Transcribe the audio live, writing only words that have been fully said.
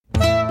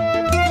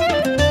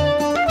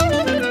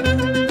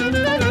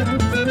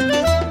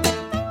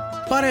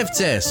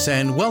Mortes,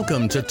 and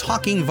welcome to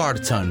Talking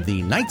Vartan,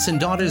 the Knights and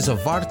Daughters of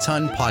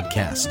Vartan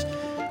podcast.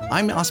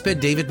 I'm Osped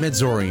David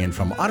Medzorian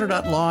from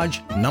Otterdot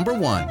Lodge, number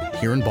 1,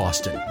 here in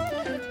Boston.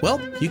 Well,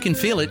 you can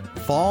feel it.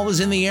 Fall is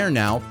in the air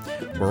now.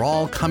 We're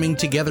all coming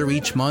together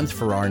each month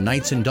for our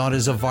Knights and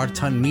Daughters of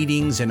Vartan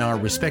meetings in our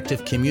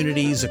respective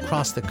communities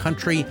across the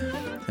country,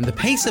 and the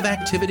pace of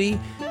activity,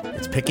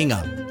 it's picking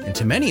up. And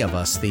to many of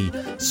us, the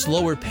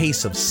slower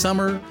pace of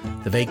summer,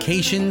 the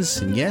vacations,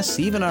 and yes,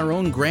 even our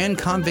own Grand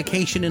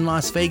Convocation in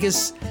Las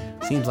Vegas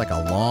seems like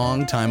a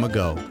long time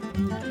ago.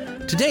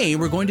 Today,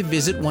 we're going to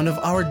visit one of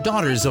our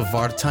Daughters of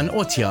Vartan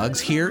Otiags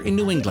here in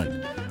New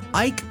England,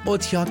 Ike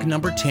Otiag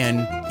number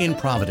 10 in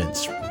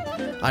Providence.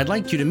 I'd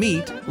like you to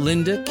meet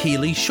Linda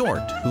Keeley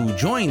Short, who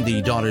joined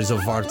the Daughters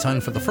of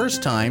Vartan for the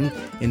first time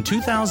in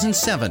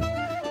 2007.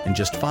 And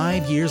just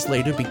 5 years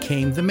later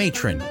became the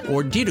matron,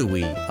 or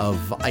Dirui,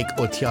 of Ike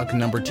Otiag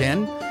number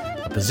 10,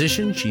 a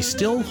position she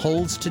still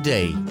holds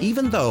today,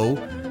 even though,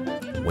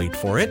 wait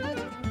for it,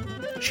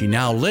 she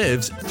now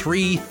lives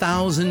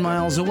 3,000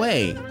 miles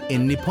away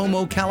in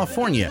Nipomo,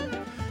 California.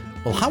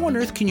 Well, how on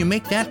earth can you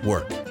make that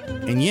work?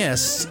 And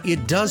yes,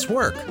 it does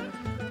work.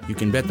 You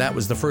can bet that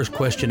was the first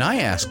question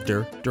I asked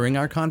her during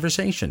our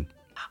conversation.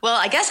 Well,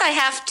 I guess I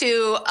have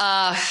to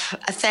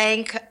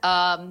thank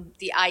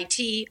the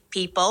IT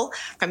people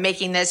for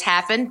making this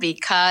happen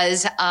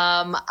because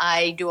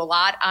I do a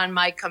lot on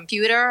my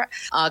computer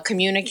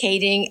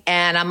communicating,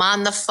 and I'm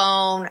on the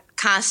phone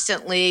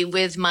constantly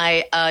with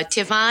my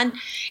Tivan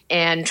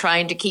and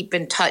trying to keep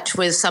in touch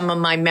with some of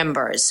my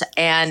members.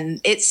 And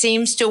it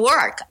seems to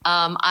work.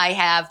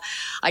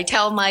 I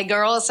tell my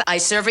girls, I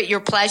serve at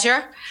your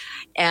pleasure.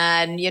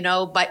 And,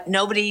 but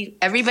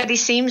everybody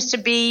seems to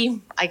be,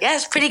 I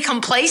guess, pretty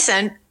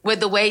complacent with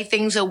the way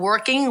things are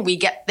working. We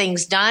get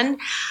things done.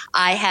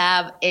 I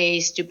have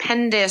a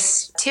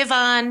stupendous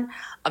Tivan,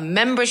 a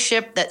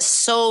membership that's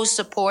so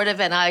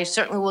supportive, and I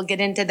certainly will get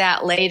into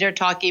that later,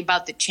 talking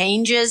about the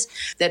changes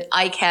that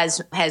Ike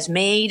has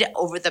made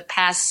over the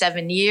past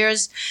 7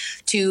 years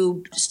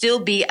to still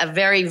be a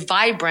very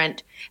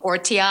vibrant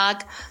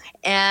Ortiag.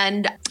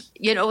 And,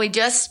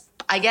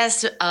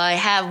 I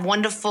have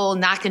wonderful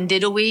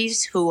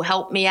Nakandidawees who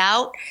help me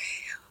out.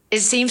 It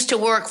seems to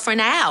work for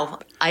now.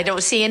 I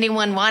don't see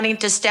anyone wanting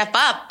to step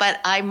up, but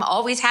I'm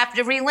always happy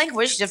to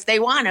relinquish if they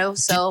want to.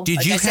 So,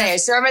 I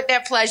serve at their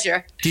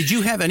pleasure. Did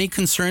you have any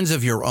concerns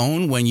of your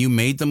own when you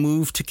made the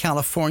move to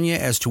California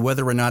as to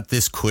whether or not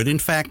this could, in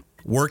fact,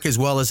 work as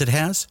well as it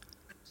has?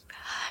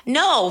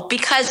 No,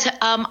 because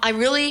I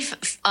really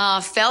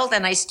felt,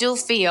 and I still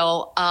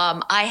feel,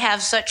 I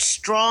have such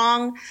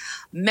strong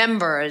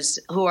members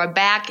who are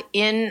back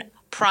in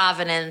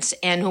Providence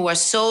and who are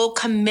so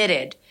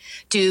committed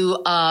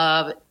to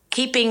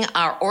keeping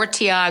our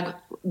Ortiag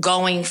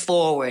going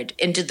forward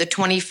into the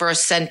 21st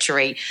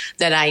century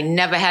that I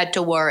never had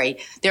to worry.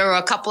 There were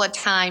a couple of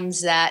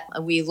times that I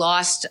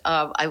lost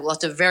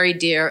a very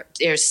dear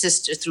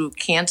sister through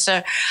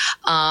cancer.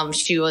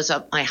 She was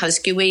my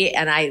husky,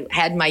 and I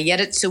had my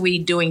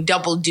Yeditsui doing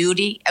double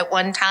duty at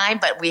one time,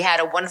 but we had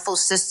a wonderful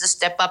sister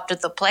step up to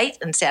the plate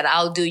and said,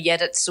 I'll do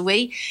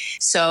Yeditsui.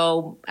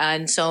 So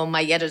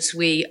my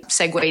Yeditsui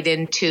segued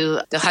into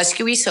the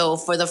husky. So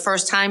for the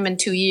first time in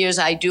 2 years,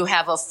 I do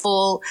have a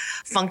full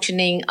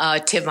functioning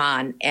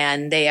Tivan,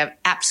 and they are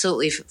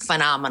absolutely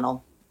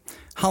phenomenal.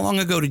 How long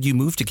ago did you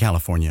move to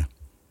California?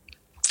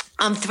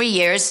 3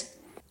 years.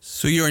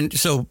 So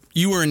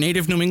you were a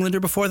native New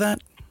Englander before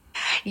that?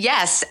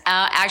 Yes.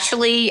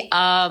 Actually,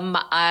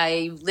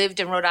 I lived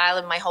in Rhode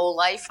Island my whole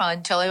life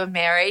until I was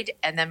married.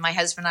 And then my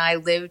husband and I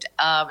lived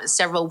in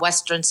several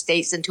Western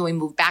states until we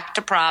moved back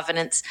to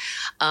Providence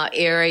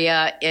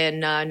area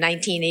in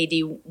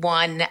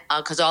 1981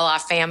 because all our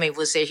family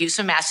was there. He was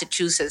from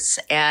Massachusetts,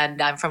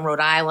 and I'm from Rhode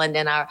Island,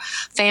 and our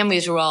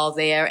families were all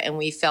there. And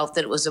we felt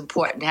that it was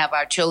important to have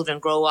our children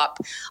grow up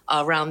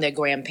around their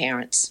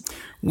grandparents.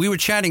 We were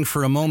chatting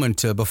for a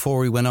moment before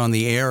we went on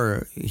the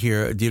air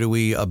here,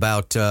 Dirui,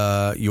 about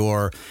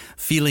your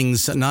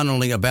feelings not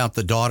only about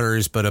the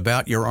daughters, but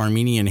about your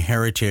Armenian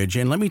heritage.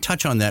 And let me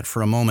touch on that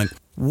for a moment.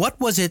 What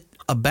was it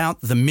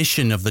about the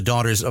mission of the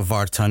Daughters of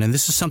Vartan? And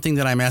this is something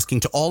that I'm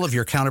asking to all of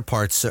your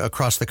counterparts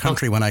across the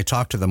country when I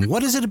talk to them.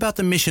 What is it about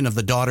the mission of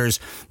the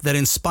Daughters that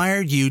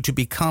inspired you to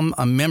become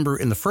a member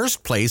in the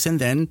first place and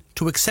then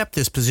to accept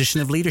this position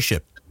of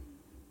leadership?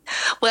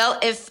 Well,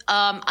 if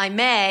I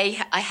may,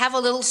 I have a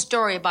little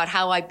story about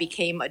how I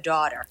became a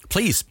daughter.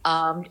 Please.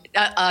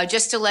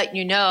 Just to let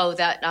you know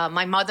that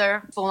my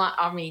mother, full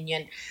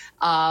Armenian,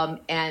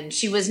 and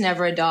she was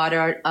never a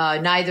daughter.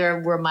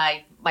 Neither were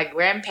my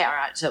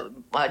grandparents, a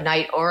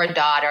knight or a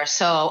daughter.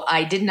 So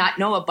I did not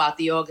know about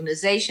the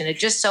organization. It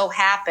just so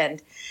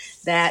happened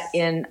that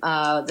in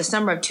the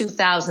summer of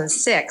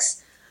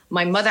 2006,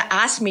 my mother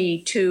asked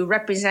me to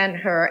represent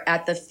her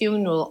at the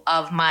funeral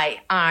of my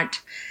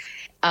aunt,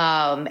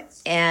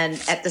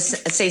 and at the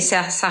St.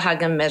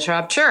 Sahagam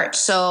Mezrab Church.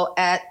 So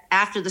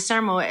after the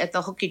ceremony at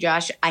the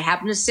Hukijash, I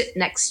happened to sit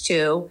next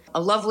to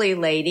a lovely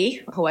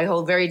lady who I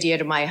hold very dear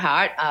to my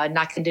heart,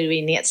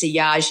 Nakandiri Nancy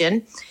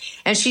Yajin.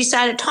 And she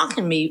started talking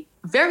to me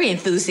very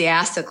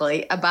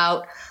enthusiastically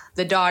about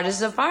the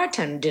Daughters of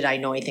Vartan. Did I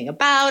know anything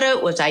about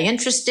it? Was I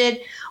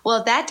interested? Well,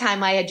 at that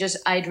time,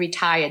 I'd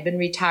retired, been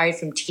retired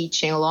from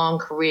teaching, a long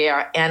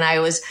career, and I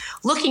was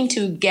looking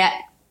to get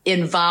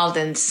involved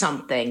in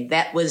something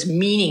that was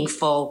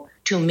meaningful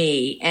to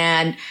me.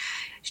 And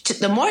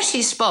the more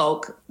she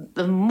spoke,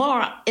 the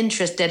more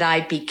interested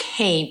I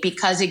became,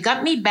 because it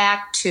got me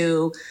back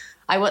to,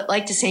 I would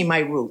like to say, my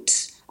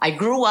roots. I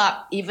grew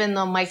up, even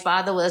though my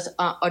father was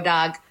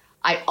Odag,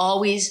 I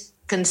always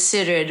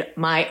considered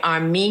my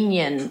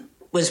Armenian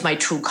was my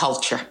true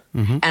culture.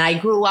 Mm-hmm. And I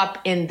grew up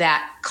in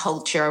that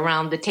culture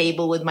around the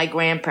table with my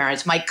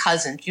grandparents, my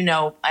cousins. You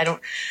know, I don't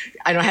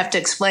have to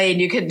explain.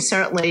 You can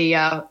certainly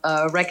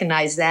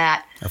recognize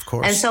that. Of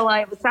course. And so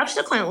I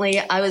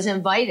was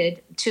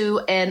invited to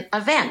an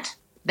event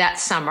that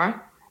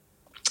summer,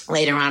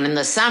 later on in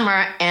the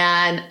summer,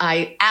 and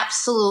I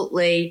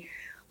absolutely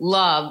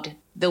loved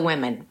the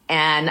women.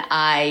 And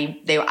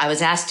I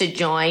was asked to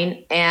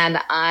join, and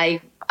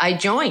I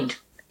joined.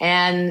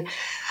 And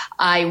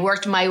I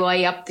worked my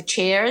way up the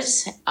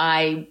chairs.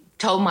 I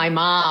told my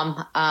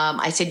mom,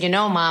 I said,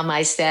 Mom,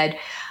 I said,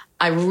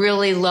 I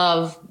really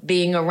love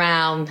being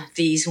around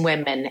these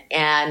women.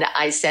 And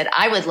I said,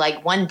 I would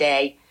like one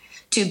day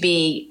to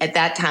be, at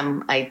that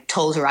time, I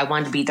told her I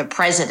wanted to be the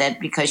president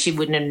because she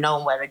wouldn't have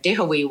known what a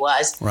Dihui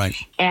was. Right.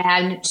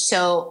 And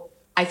so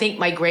I think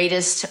my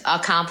greatest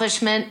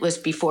accomplishment was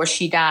before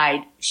she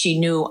died, she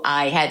knew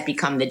I had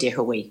become the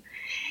Dihui.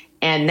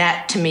 And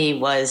that to me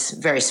was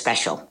very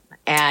special.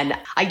 And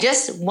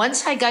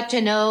once I got to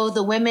know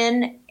the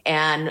women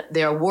and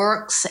their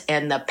works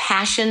and the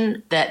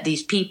passion that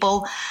these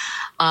people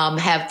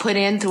have put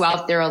in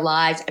throughout their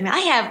lives. I mean,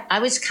 I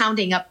was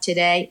counting up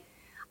today.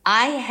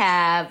 I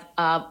have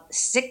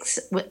 6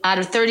 out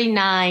of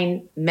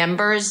 39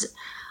 members.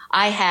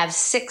 I have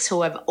 6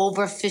 who have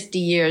over 50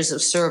 years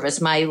of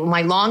service. My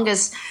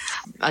longest,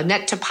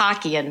 Annette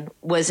Topakian,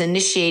 was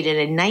initiated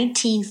in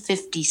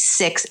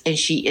 1956, and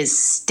she is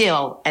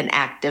still an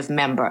active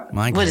member.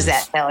 My what does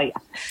that tell you?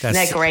 Isn't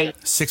that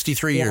great?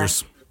 63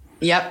 years.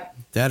 Yep.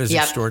 That is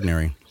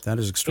extraordinary. That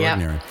is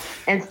extraordinary. Yep.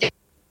 And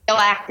still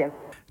active.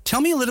 Tell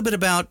me a little bit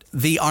about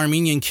the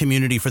Armenian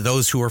community for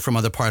those who are from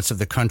other parts of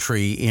the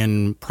country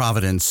in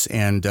Providence,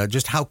 and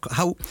just how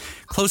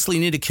closely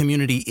knit a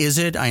community is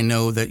it? I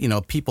know that,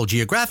 people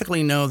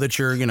geographically know that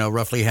you're,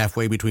 roughly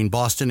halfway between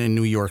Boston and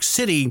New York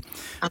City.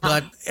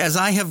 But as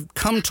I have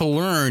come to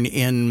learn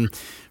in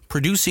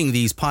producing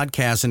these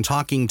podcasts and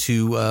talking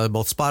to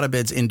both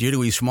Spotabeds and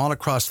Diruis from all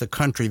across the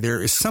country,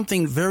 there is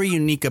something very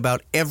unique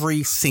about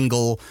every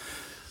single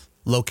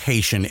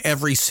location,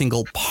 every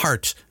single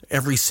part,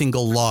 every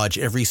single lodge,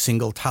 every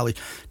single tali.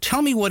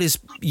 Tell me what is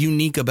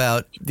unique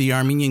about the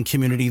Armenian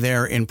community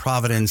there in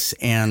Providence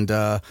and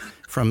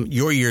from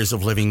your years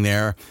of living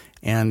there,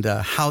 and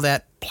how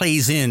that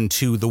plays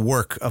into the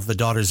work of the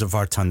Daughters of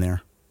Vartan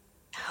there.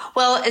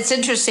 Well, it's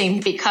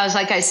interesting because,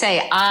 like I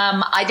say,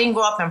 I didn't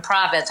grow up in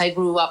Providence. I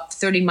grew up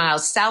 30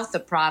 miles south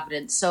of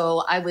Providence,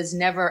 so I was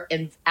never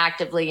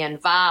actively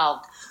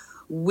involved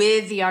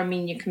with the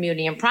Armenian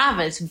community in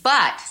Providence.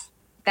 But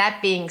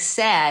that being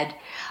said,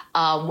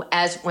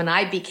 as when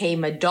I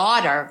became a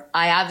daughter,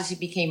 I obviously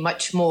became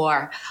much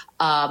more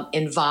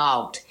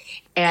involved.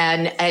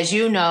 And as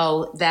you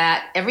know,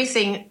 that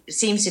everything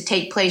seems to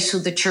take place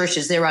through the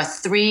churches. There are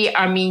 3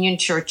 Armenian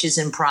churches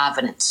in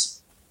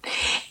Providence.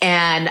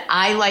 And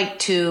I like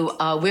to,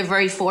 we're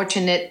very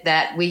fortunate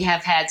that we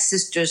have had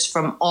sisters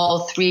from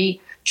all 3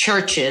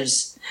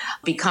 churches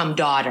become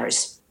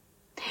daughters.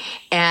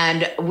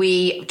 And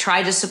we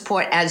try to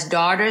support, as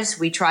daughters,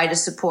 we try to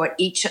support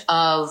each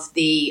of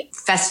the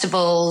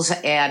festivals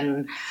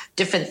and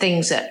different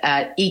things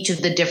at each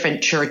of the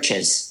different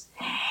churches.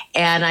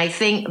 And I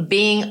think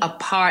being a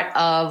part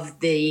of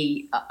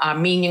the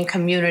Armenian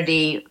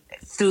community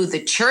through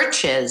the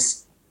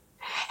churches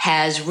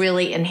has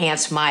really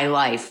enhanced my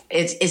life.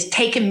 It's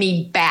taken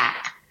me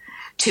back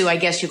to, I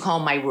guess you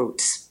call my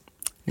roots.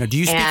 Now, do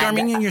you speak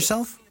Armenian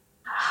yourself?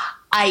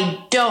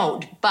 I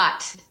don't,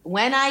 but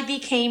when I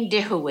became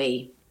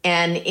Dihui,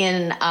 and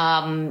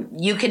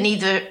you can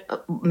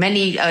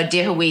many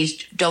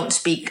Dihuis don't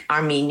speak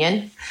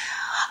Armenian,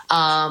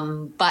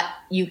 but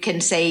you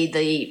can say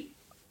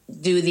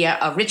do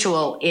the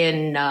ritual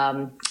in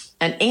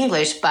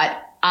English,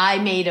 but I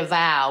made a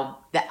vow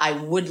that I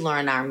would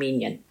learn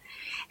Armenian.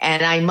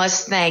 And I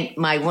must thank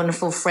my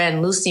wonderful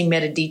friend, Lucy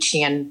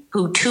Medadician,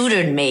 who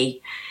tutored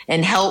me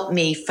and helped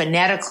me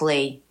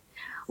phonetically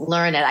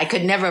learn it. I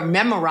could never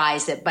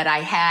memorize it, but I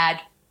had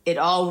it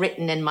all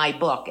written in my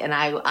book. And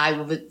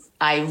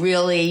I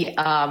really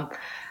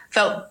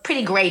felt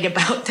pretty great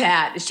about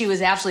that. She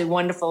was absolutely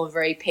wonderful and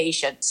very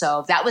patient.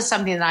 So that was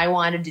something that I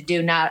wanted to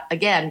do, not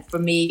again for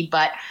me,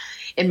 but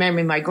in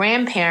memory of my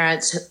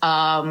grandparents,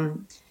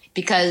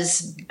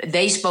 because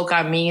they spoke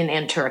Armenian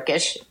and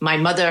Turkish. My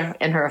mother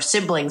and her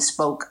siblings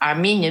spoke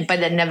Armenian, but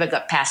it never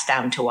got passed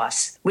down to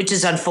us, which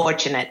is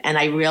unfortunate. And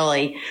I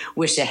really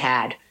wish it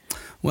had.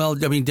 Well,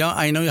 I mean,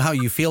 I know how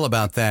you feel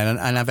about that,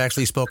 and I've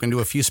actually spoken to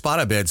a few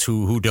Sparabeds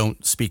who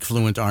don't speak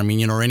fluent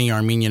Armenian or any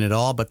Armenian at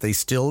all, but they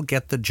still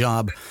get the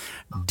job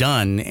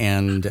done.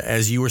 And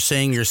as you were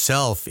saying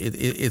yourself,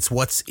 it's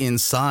what's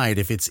inside.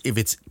 If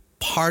it's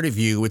part of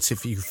you, it's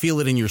if you feel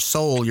it in your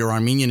soul, your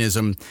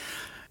Armenianism,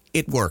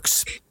 it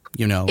works.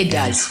 It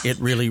does. It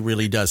really,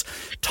 really does.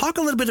 Talk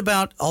a little bit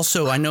about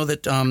also, I know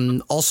that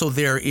also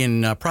there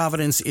in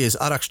Providence is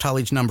Araksh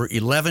College number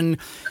 11.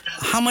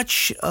 How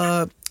much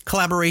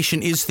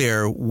collaboration is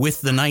there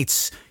with the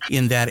Knights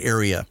in that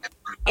area?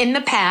 In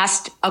the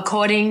past,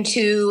 according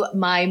to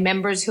my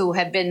members who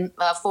have been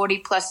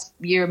 40-plus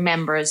year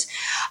members,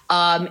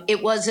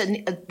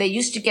 they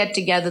used to get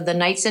together, the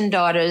Knights and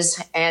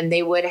Daughters, and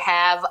they would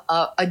have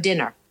a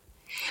dinner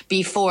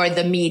before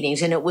the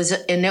meetings. And it was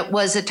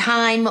a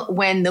time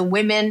when the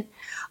women,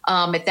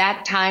 at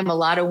that time, a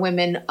lot of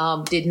women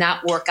did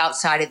not work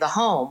outside of the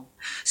home.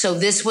 So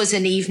this was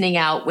an evening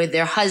out with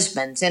their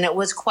husbands, and it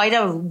was quite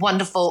a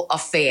wonderful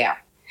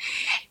affair.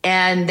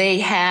 And they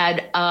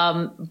had,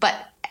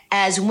 but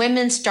as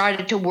women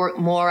started to work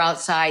more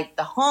outside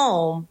the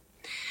home,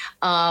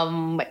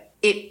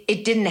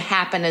 it didn't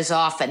happen as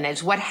often.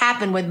 As what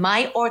happened with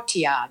my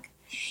Ortiag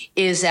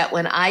is that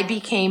when I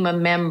became a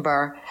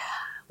member,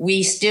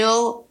 we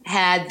still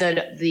had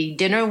the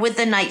dinner with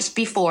the Knights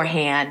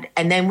beforehand,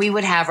 and then we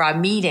would have our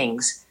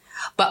meetings.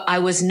 But I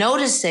was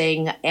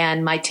noticing,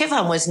 and my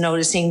Tifon was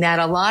noticing, that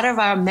a lot of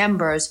our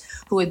members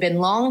who had been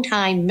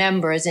longtime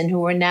members and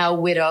who are now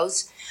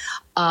widows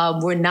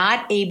were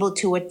not able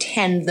to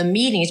attend the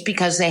meetings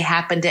because they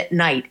happened at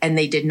night and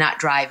they did not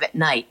drive at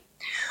night.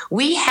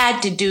 We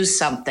had to do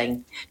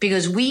something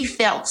because we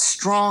felt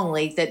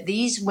strongly that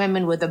these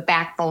women were the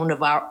backbone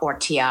of our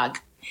Ortiag.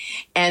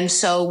 And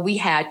so we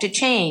had to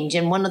change.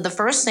 And one of the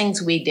first things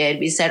we did,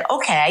 we said,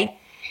 okay,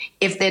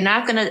 if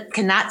they're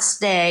cannot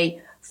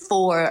stay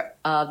for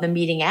the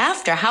meeting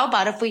after, how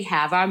about if we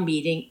have our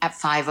meeting at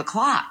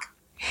 5:00?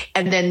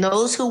 And then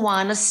those who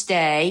want to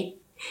stay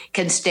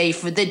can stay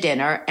for the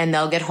dinner and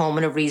they'll get home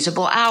in a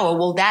reasonable hour.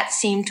 Well, that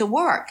seemed to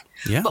work.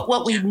 Yeah. But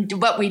what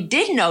we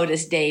did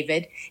notice,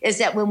 David, is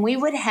that when we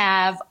would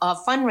have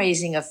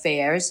fundraising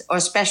affairs or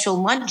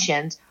special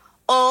luncheons,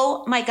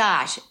 oh my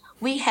gosh,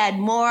 we had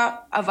more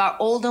of our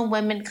older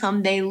women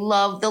come. They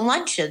loved the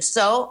luncheons.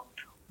 So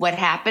what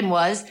happened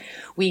was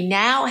we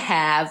now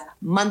have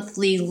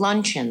monthly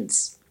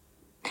luncheons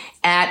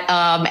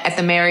at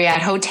the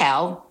Marriott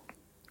Hotel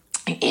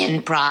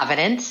in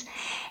Providence.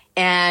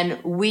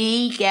 And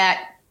we get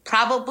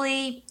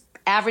probably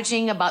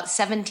averaging about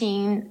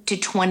 17 to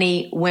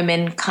 20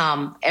 women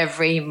come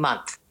every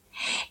month.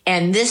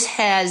 And this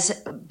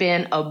has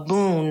been a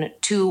boon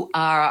to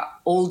our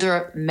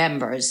older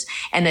members,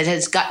 and it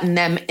has gotten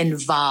them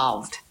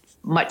involved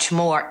much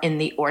more in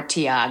the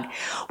Ortiag.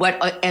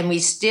 And we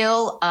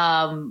still,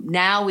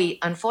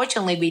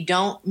 unfortunately, we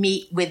don't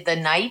meet with the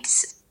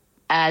Knights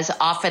as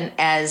often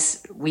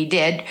as we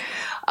did.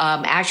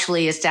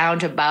 Actually, it's down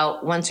to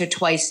about once or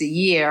twice a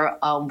year.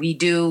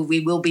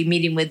 We will be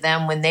meeting with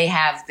them when they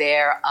have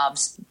their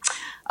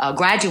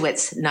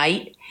graduates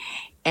night.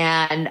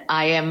 And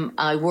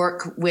I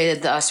work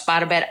with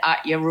Sparabed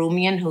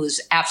Yarumian,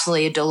 who's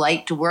absolutely a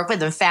delight to work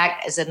with. In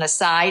fact, as an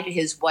aside,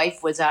 his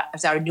wife was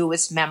our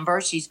newest member.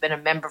 She's been a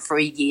member for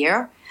a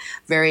year,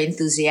 very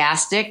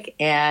enthusiastic.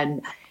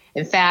 And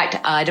in fact,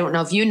 I don't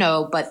know if you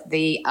know, but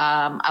the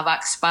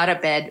Avak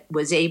Sparabed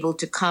was able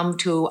to come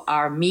to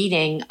our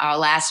meeting, our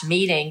last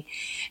meeting.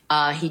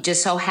 He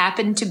just so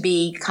happened to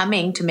be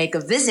coming to make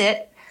a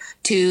visit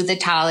to the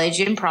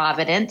college in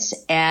Providence,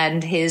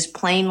 and his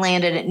plane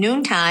landed at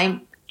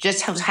noontime.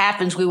 Just so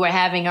happens we were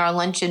having our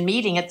luncheon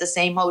meeting at the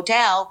same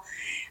hotel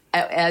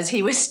as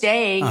he was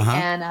staying,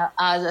 and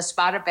the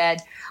Sparabed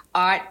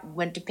Art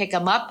went to pick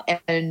him up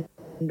and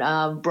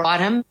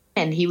brought him,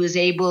 and he was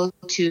able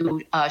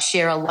to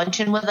share a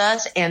luncheon with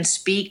us and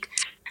speak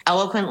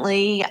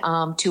eloquently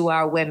to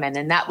our women,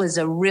 and that was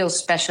a real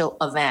special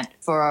event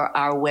for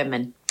our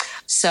women.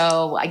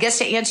 So I guess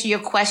to answer your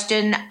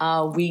question,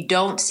 we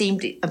don't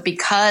seem to,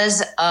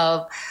 because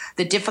of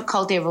the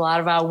difficulty of a lot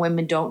of our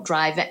women don't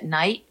drive at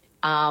night,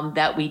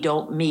 that we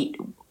don't meet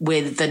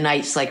with the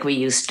Knights like we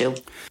used to.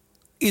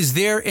 Is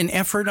there an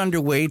effort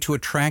underway to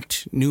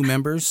attract new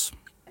members?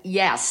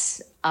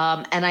 Yes.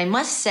 And I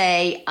must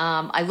say,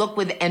 I look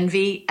with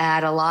envy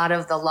at a lot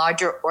of the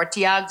larger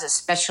Ortiags,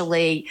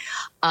 especially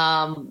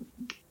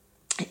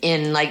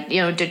in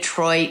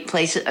Detroit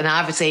places, and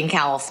obviously in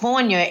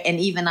California, and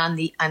even on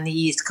the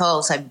East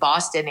Coast, like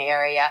Boston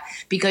area,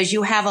 because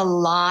you have a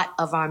lot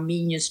of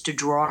Armenians to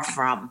draw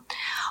from.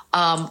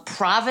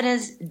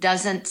 Providence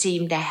doesn't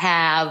seem to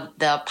have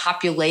the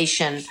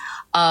population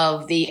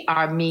of the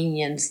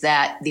Armenians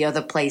that the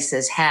other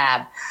places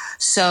have.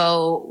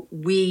 So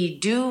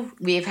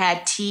we've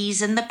had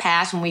teas in the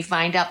past. When we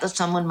find out that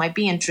someone might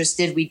be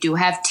interested, we do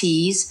have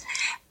teas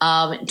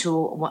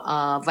to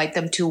invite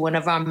them to one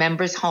of our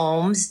members'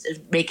 homes,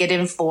 make it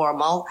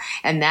informal,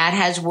 and that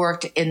has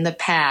worked in the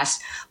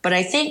past. But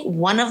I think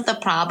one of the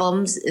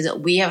problems is that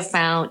we have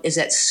found is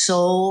that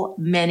so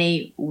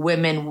many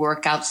women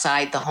work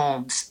outside the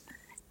homes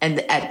and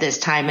at this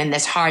time, and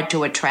it's hard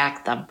to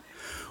attract them.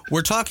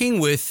 We're talking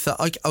with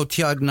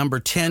Otiag number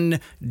 10,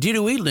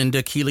 Dirui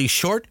Linda Keeley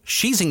Short.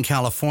 She's in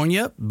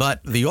California,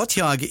 but the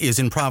Otiag is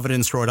in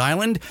Providence, Rhode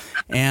Island.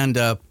 And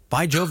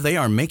by Jove, they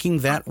are making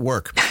that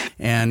work.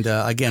 And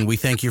again, we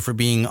thank you for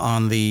being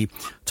on the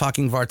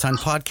Talking Vartan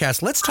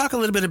podcast. Let's talk a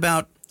little bit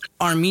about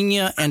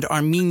Armenia and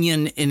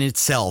Armenian in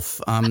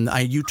itself.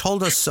 You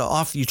told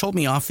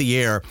me off the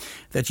air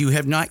that you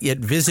have not yet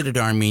visited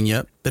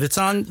Armenia, but it's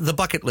on the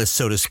bucket list,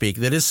 so to speak.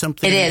 That is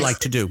something you'd like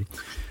to do.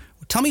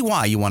 Tell me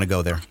why you want to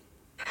go there.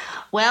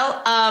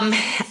 Well,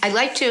 I'd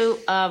like to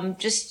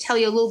just tell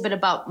you a little bit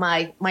about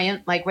my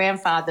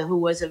grandfather, who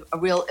was a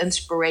real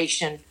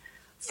inspiration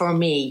for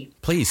me.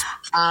 Please.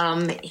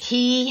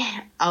 He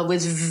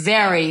was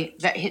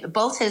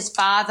both his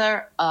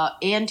father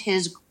and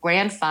his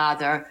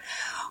grandfather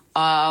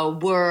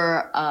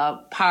worked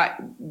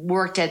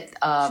at,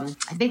 I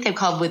think they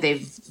called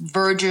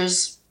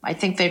vergers. I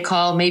think they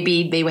called,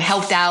 maybe they were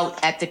helped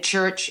out at the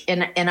church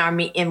in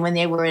when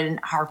they were in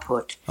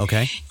Harput.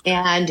 Okay.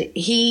 And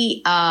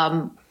he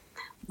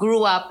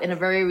grew up in a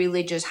very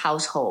religious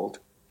household,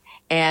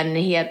 and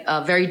he had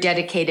very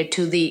dedicated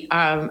to the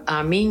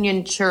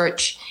Armenian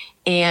church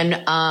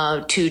and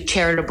to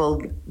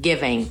charitable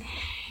giving.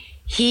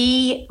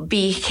 He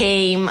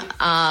became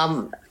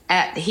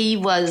he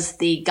was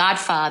the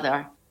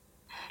godfather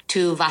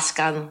to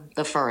Vaskan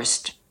I,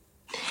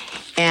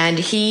 and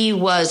he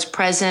was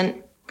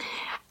present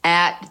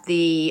at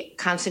the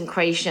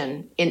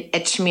consecration in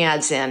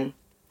Etchmiadzin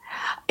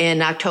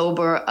in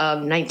October of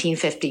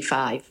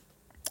 1955.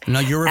 Now,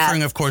 you're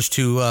referring, of course,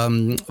 to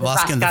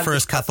Vaskan I,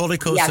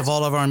 Catholicos of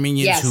all of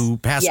Armenians, who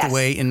passed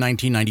away in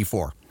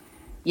 1994.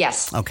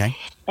 Yes. Okay.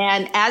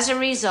 And as a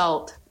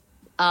result,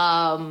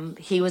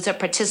 he was a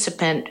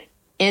participant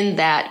in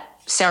that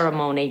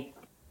ceremony.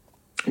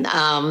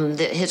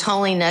 His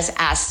Holiness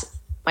asked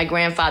my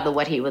grandfather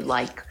what he would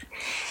like.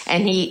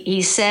 And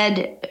he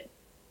said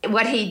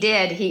what he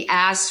did, he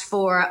asked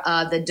for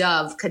the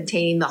dove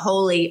containing the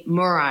holy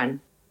Muran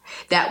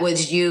that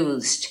was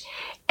used.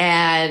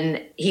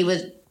 And he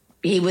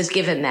was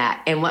given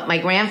that. And what my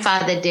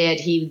grandfather did,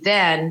 he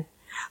then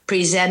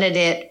presented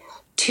it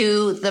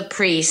to the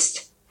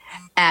priest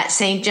at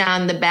St.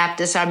 John the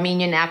Baptist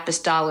Armenian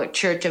Apostolic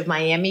Church of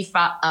Miami,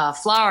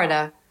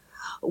 Florida,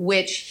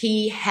 which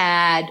he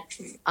had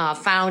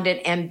founded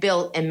and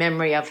built in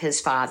memory of his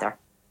father.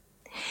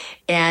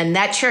 And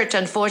that church,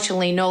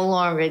 unfortunately, no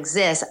longer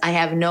exists. I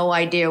have no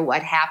idea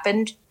what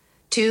happened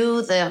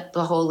to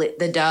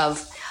the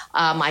dove.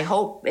 I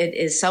hope it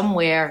is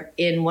somewhere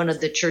in one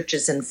of the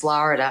churches in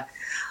Florida.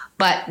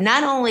 But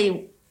not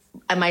only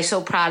am I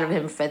so proud of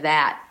him for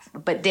that,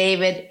 but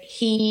David,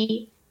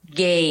 he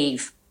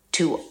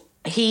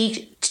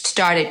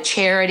started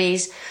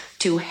charities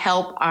to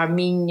help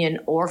Armenian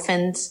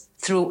orphans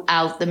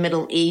throughout the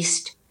Middle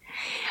East.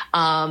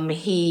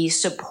 He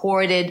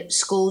supported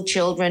school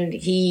children.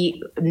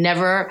 He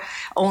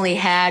only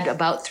had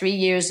about 3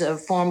 years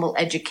of formal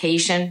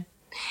education,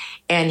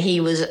 and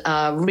he was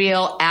a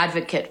real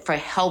advocate for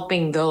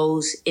helping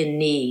those in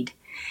need.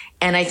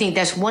 And I think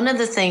that's one of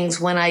the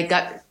things when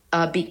I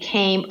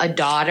became a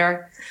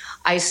daughter,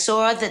 I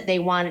saw that they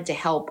wanted to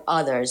help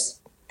others.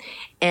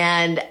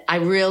 And I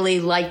really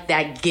like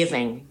that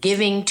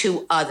giving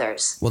to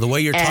others. Well, the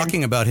way you're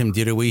talking about him,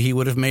 Dirui, he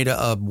would have made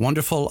a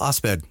wonderful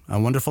Osped, a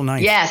wonderful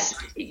knight. Yes.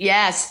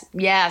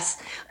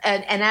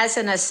 And as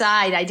an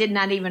aside, I did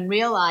not even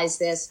realize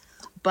this,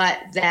 but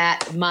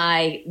that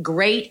my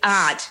great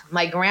aunt,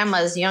 my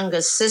grandma's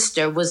youngest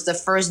sister, was the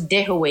first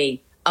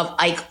Dirui of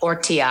Ike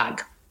Otiag.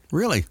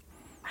 Really?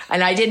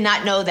 And I did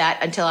not know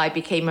that until I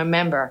became a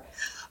member.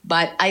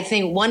 But I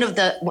think one of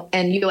the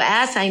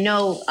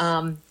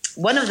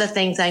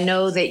things I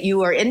know that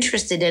you are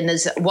interested in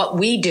is what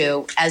we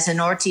do as an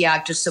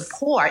Otiag to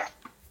support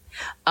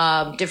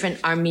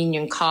different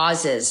Armenian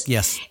causes.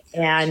 Yes.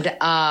 And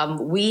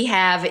we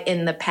have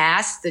in the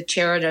past the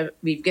charity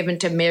we've given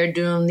to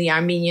Merdun, the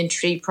Armenian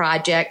Tree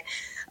Project,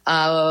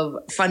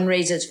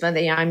 fundraisers for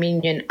the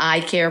Armenian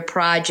Eye Care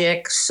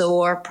Project,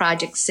 SOAR,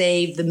 Project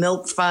Save, the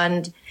Milk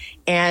Fund,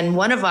 and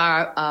one of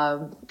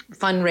our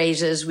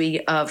fundraisers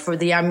for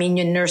the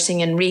Armenian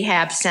Nursing and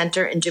Rehab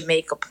Center in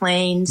Jamaica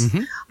Plains,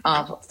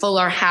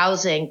 Fuller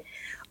Housing.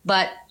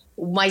 But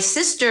my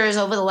sisters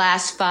over the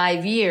last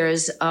 5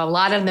 years, a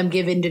lot of them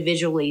give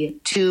individually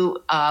to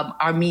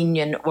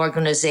Armenian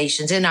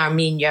organizations in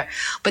Armenia,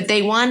 but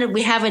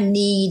we have a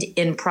need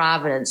in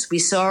Providence. We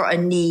saw a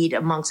need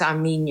amongst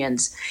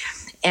Armenians,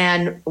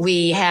 and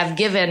we have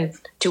given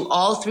to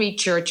all 3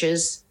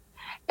 churches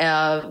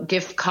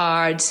gift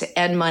cards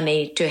and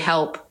money to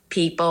help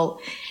people.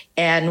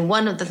 And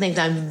one of the things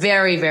I'm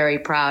very, very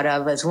proud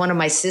of is one of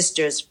my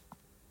sisters,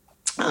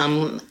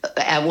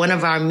 at one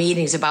of our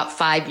meetings about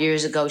 5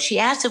 years ago, she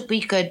asked if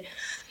we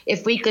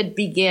could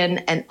begin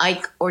an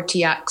Ike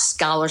Ortiak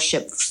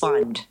scholarship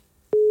fund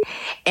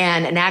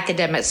and an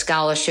academic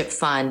scholarship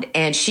fund.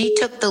 And she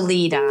took the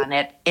lead on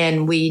it.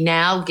 And we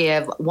now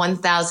give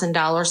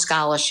 $1,000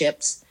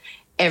 scholarships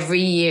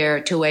every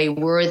year to a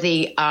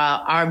worthy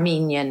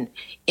Armenian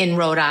in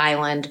Rhode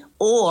Island,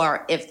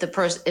 or if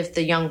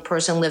the young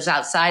person lives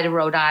outside of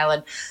Rhode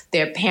Island,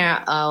 their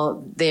parent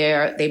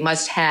they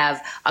must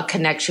have a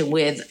connection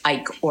with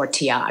Ike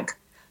Ortiag.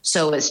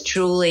 So it's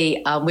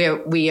truly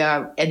we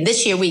are, and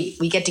this year we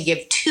get to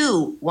give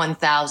two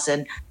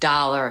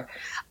 $1,000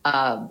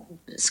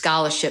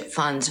 scholarship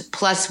funds.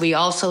 Plus, we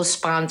also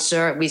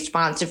sponsored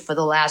for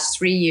the last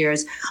 3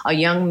 years a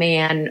young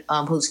man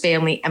whose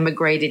family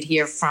emigrated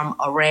here from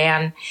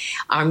Iran,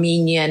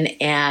 Armenian,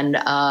 and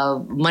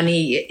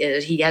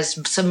he has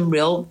some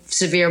real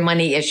severe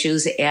money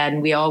issues,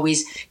 and we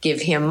always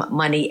give him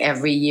money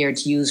every year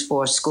to use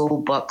for school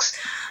books.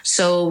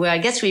 So I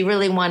guess we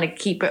really want to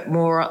keep it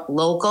more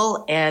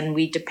local, and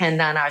we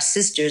depend on our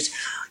sisters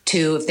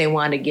to, if they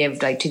want to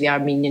give like to the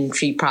Armenian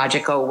Free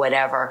Project or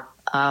whatever.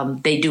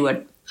 They do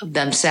it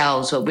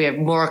themselves, but we're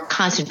more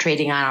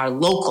concentrating on our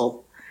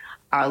local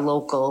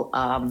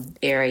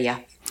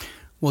area.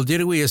 Well,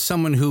 Didoui, is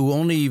someone who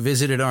only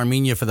visited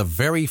Armenia for the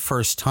very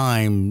first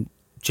time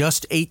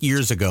just 8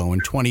 years ago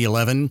in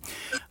 2011.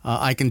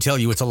 I can tell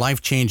you it's a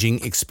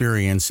life-changing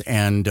experience,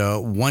 and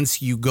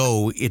once you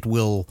go, it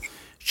will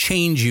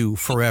change you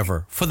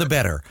forever for the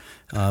better,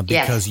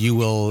 because you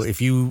will,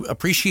 if you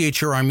appreciate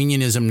your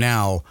Armenianism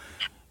now,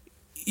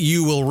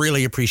 you will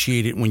really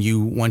appreciate it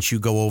once you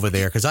go over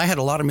there. Because I had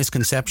a lot of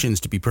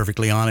misconceptions, to be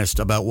perfectly honest,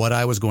 about what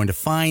I was going to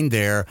find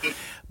there.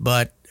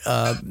 But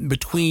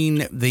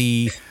between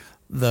the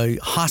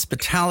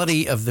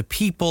hospitality of the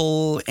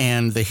people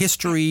and the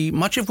history,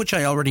 much of which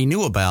I already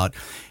knew about,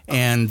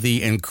 and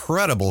the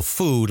incredible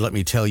food, let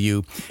me tell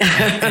you,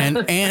 and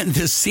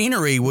the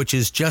scenery, which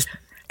is just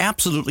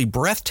absolutely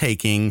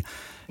breathtaking.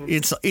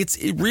 It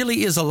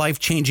really is a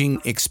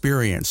life-changing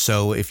experience.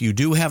 So if you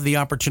do have the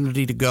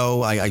opportunity to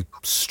go, I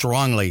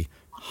strongly,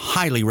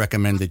 highly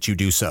recommend that you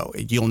do so.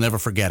 You'll never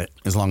forget it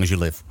as long as you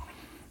live.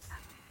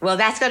 Well,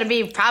 that's going to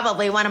be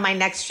probably one of my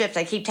next trips.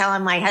 I keep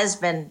telling my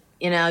husband,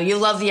 you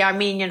love the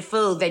Armenian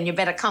food, then you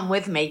better come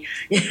with me.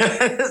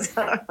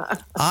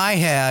 I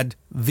had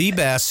the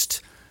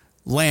best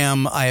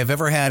lamb I have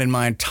ever had in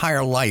my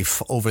entire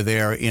life over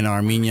there in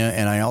Armenia.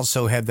 And I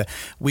also had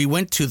we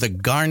went to the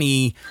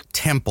Garni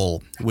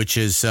Temple, which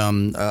is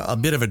a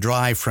bit of a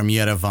drive from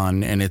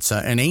Yerevan, and it's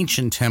an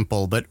ancient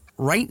temple, but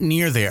right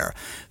near there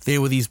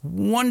were these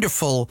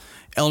wonderful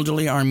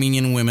elderly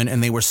Armenian women,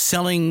 and they were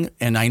selling,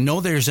 and I know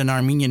there's an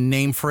Armenian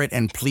name for it,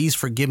 and please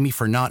forgive me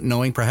for not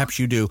knowing, perhaps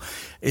you do.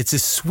 It's a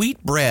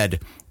sweet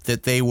bread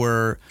that they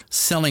were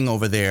selling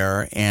over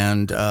there,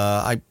 and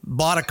I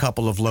bought a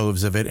couple of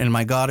loaves of it, and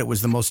my God, it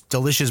was the most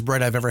delicious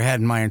bread I've ever had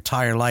in my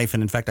entire life.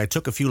 And in fact, I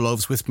took a few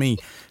loaves with me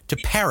to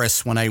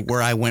Paris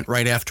where I went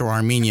right after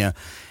Armenia.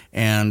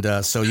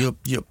 And so you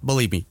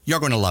believe me, you're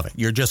going to love it.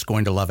 You're just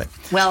going to love it.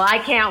 Well, I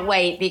can't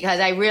wait, because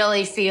I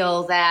really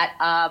feel that,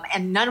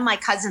 and none of my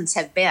cousins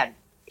have been,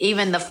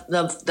 even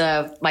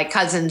my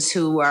cousins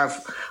who are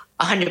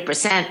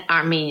 100%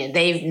 Armenian,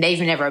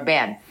 they've never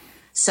been.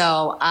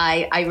 So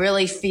I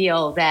really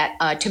feel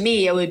that, to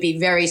me, it would be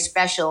very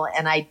special,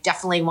 and I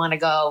definitely want to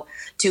go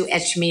to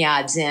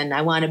Etchmiadzin.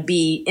 I want to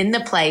be in the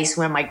place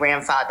where my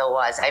grandfather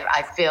was.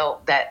 I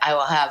feel that I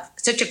will have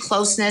such a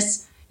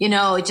closeness,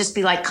 it'd just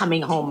be like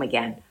coming home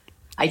again.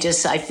 I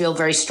feel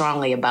very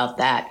strongly about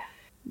that.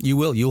 You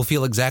will. You'll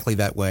feel exactly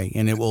that way.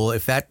 And it will,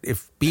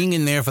 if being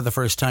in there for the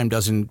first time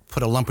doesn't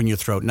put a lump in your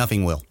throat,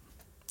 nothing will.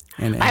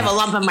 And I have a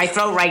lump in my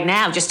throat right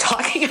now just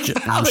talking about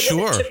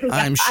it.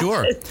 I'm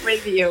sure.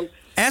 With you.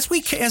 As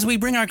we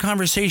bring our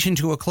conversation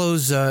to a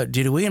close,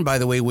 Didoui, and by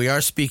the way, we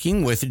are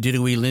speaking with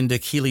Didoui Linda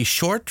Keeley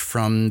Short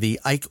from the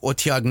Ike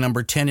Ortiag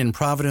number 10 in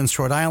Providence,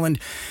 Rhode Island.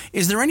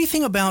 Is there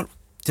anything about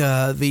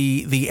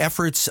the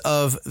efforts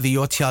of the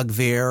Ortiag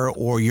there,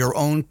 or your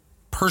own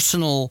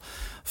personal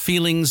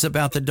feelings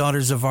about the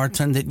Daughters of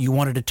Vartan that you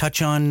wanted to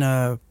touch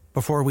on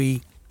before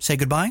we say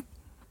goodbye?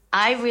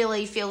 I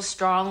really feel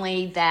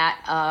strongly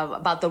that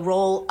about the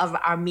role of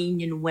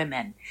Armenian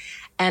women.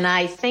 And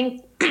I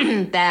think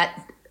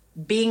that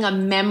being a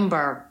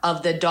member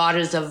of the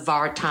Daughters of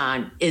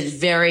Vartan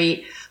is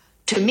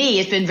to me,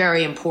 it's been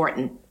very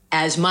important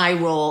as my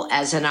role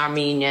as an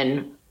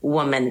Armenian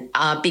woman,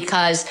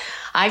 because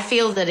I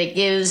feel that it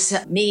gives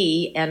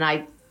me, and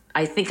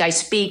I think I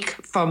speak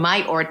for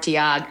my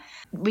Ortiag,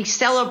 we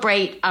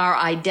celebrate our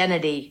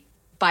identity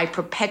by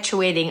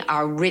perpetuating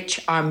our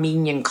rich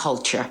Armenian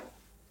culture.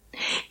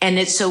 And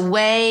it's a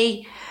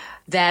way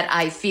that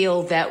I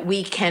feel that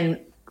we can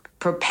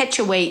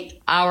perpetuate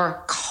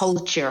our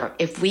culture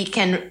if we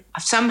can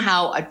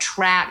somehow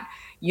attract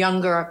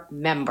younger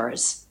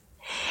members.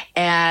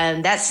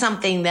 And that's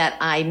something that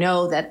I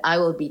know that I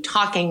will be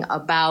talking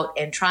about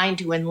and trying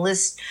to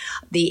enlist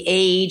the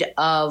aid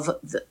of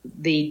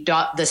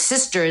the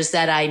sisters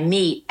that I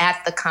meet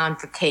at the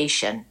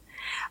convocation.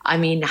 I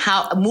mean,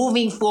 how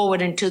moving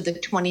forward into the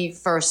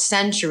 21st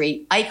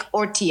century, Ike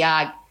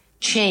Ortiag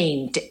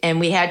changed, and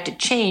we had to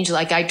change,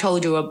 like I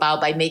told you about,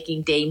 by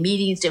making day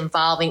meetings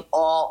involving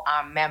all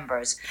our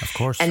members. Of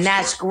course. And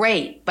that's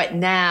great. But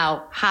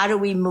now, how do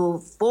we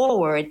move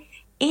forward?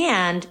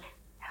 And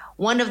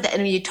when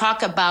you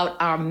talk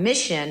about our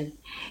mission,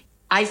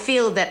 I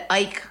feel that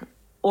Ike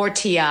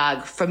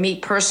Ortiag, for me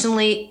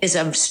personally, is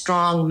a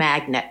strong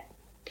magnet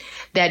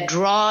that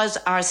draws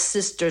our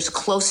sisters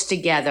close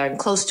together and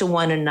close to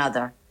one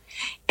another.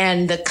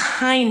 And the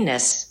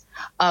kindness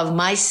of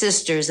my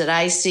sisters that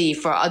I see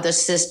for other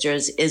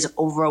sisters is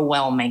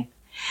overwhelming.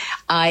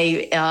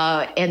 I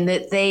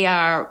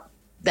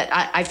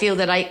feel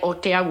that Ike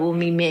Ortiag will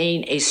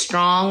remain a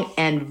strong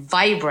and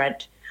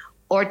vibrant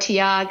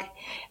Ortiag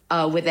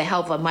with the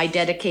help of my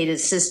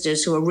dedicated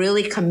sisters who are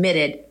really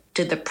committed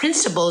to the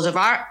principles of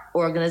our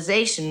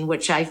organization,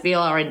 which I feel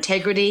are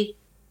integrity,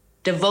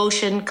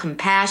 devotion,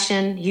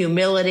 compassion,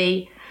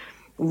 humility,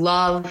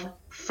 love,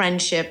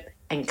 friendship,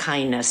 and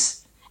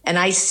kindness. And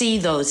I see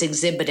those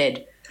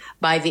exhibited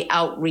by the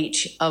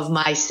outreach of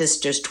my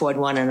sisters toward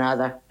one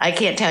another. I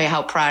can't tell you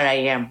how proud I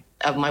am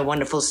of my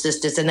wonderful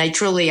sisters, and they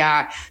truly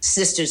are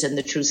sisters in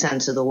the true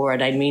sense of the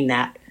word. I mean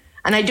that.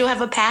 And I do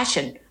have a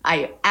passion.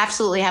 I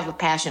absolutely have a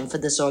passion for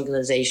this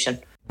organization.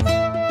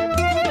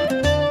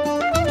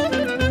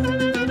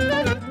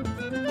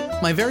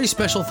 My very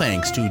special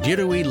thanks to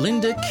Dirui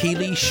Linda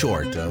Keeley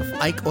Short of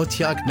Ike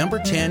Ortiag number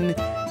 10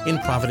 in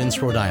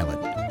Providence, Rhode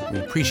Island. We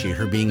appreciate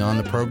her being on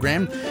the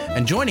program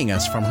and joining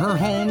us from her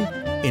home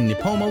in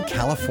Nipomo,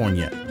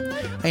 California.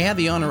 I had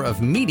the honor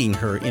of meeting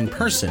her in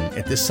person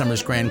at this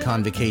summer's Grand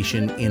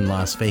Convocation in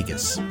Las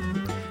Vegas.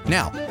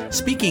 Now,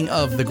 speaking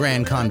of the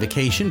Grand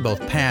Convocation,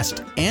 both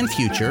past and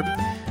future,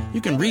 you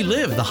can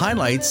relive the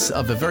highlights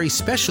of a very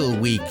special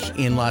week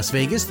in Las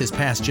Vegas this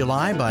past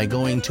July by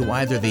going to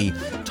either the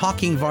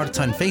Talking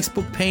Vartan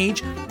Facebook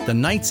page, the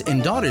Knights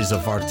and Daughters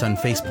of Vartan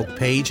Facebook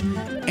page,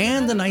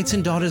 and the Knights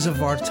and Daughters of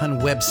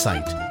Vartan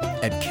website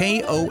at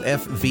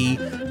kofv.org,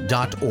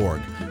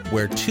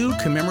 where 2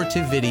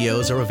 commemorative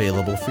videos are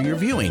available for your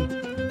viewing.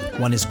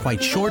 One is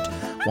quite short,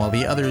 while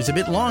the other is a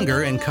bit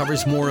longer and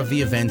covers more of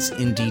the events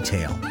in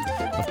detail.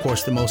 Of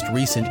course, the most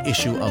recent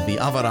issue of the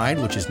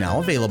Avaride, which is now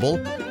available,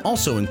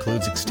 also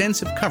includes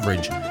extensive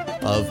coverage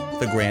of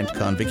the Grand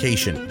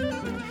Convocation.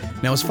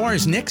 Now, as far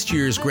as next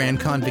year's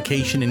Grand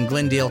Convocation in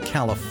Glendale,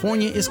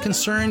 California is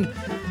concerned,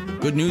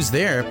 good news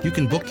there. You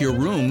can book your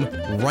room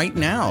right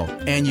now,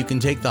 and you can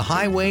take the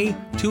highway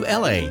to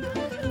LA.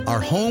 Our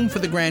home for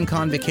the Grand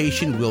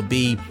Convocation will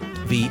be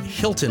the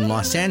Hilton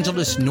Los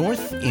Angeles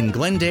North in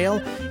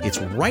Glendale. It's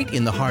right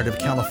in the heart of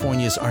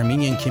California's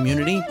Armenian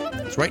community.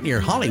 It's right near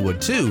Hollywood,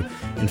 too.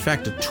 In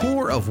fact, a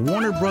tour of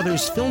Warner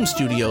Brothers Film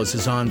Studios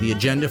is on the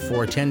agenda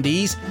for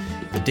attendees,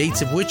 the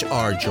dates of which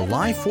are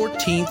July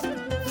 14th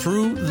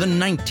through the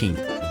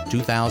 19th,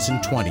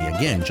 2020.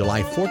 Again,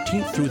 July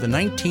 14th through the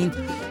 19th,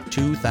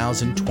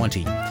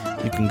 2020.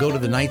 You can go to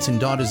the Knights and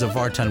Daughters of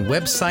Vartan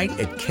website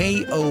at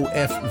kofv.org,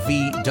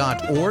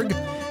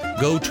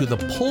 go to the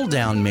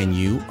pull-down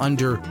menu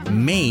under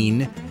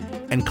Main,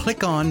 and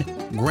click on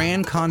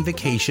Grand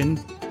Convocation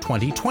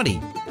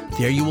 2020.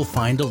 There you will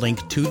find a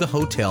link to the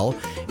hotel,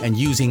 and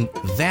using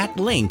that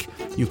link,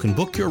 you can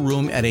book your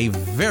room at a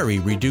very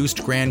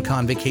reduced Grand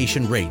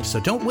Convocation rate. So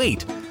don't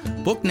wait.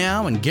 Book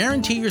now and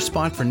guarantee your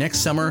spot for next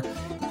summer,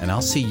 and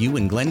I'll see you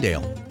in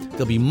Glendale.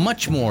 There'll be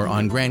much more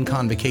on Grand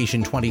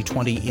Convocation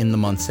 2020 in the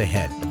months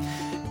ahead.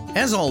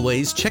 As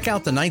always, check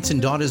out the Knights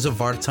and Daughters of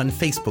Vartan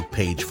Facebook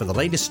page for the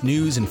latest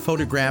news and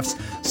photographs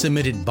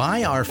submitted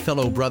by our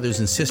fellow brothers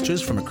and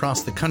sisters from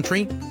across the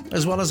country,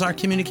 as well as our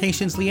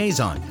communications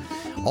liaison.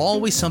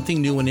 Always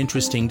something new and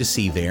interesting to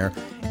see there,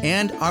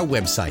 and our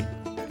website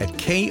at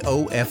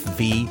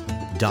kofv.org.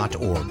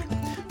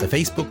 The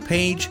Facebook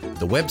page,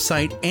 the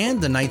website, and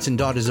the Knights and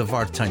Daughters of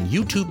Vartan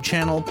YouTube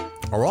channel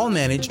are all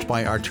managed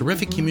by our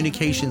terrific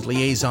communications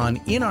liaison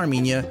in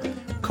Armenia,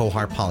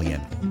 Kohar Palyan.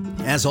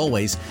 As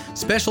always,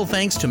 special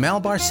thanks to Mal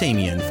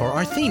Barsamian for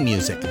our theme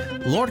music,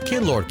 Lorke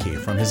Lorke,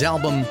 from his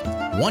album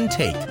One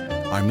Take,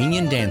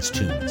 Armenian Dance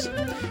Tunes.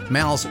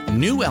 Mal's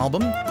new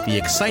album, The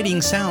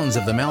Exciting Sounds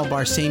of the Mal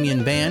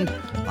Barsamian Band,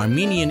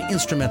 Armenian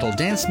Instrumental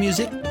Dance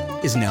Music,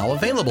 is now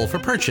available for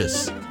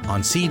purchase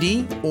on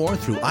CD or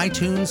through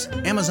iTunes,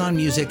 Amazon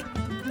Music,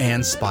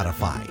 and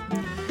Spotify.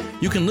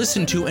 You can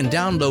listen to and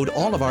download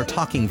all of our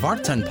Talking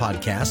Vartan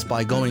podcasts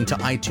by going to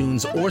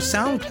iTunes or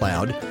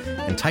SoundCloud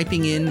and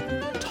typing in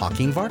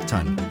Talking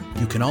Vartan.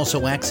 You can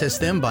also access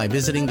them by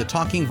visiting the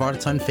Talking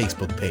Vartan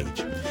Facebook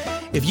page.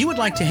 If you would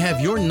like to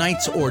have your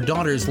Knights or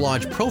Daughters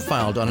Lodge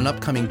profiled on an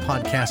upcoming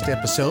podcast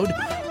episode,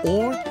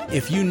 or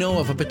if you know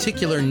of a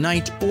particular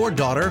knight or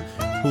daughter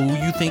who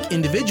you think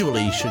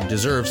individually should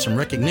deserve some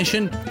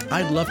recognition,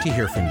 I'd love to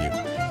hear from you.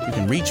 You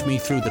can reach me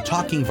through the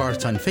Talking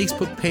Vartan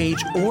Facebook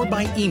page or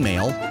by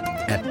email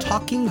at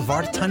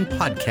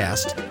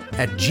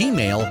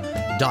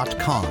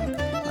talkingvartanpodcast@gmail.com.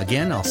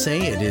 Again, I'll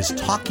say it is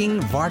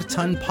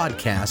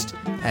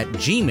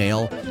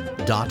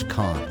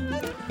talkingvartanpodcast@gmail.com.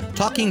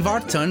 Talking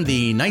Vartan,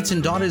 the Knights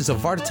and Daughters of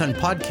Vartan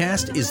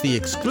podcast, is the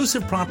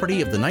exclusive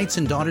property of the Knights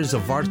and Daughters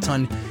of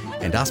Vartan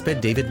and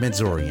Osped David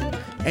Medzorian.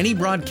 Any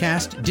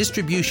broadcast,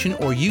 distribution,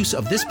 or use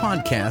of this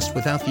podcast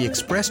without the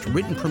expressed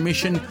written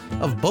permission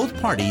of both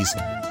parties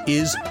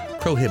is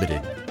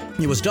prohibited.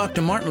 It was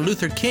Dr. Martin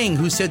Luther King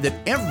who said that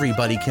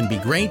everybody can be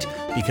great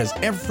because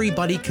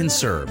everybody can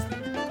serve.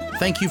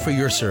 Thank you for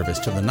your service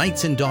to the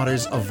Knights and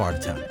Daughters of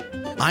Vartan.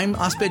 I'm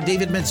Osped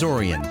David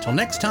Medzorian. Till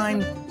next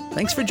time,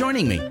 thanks for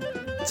joining me.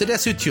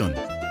 Sedesutun.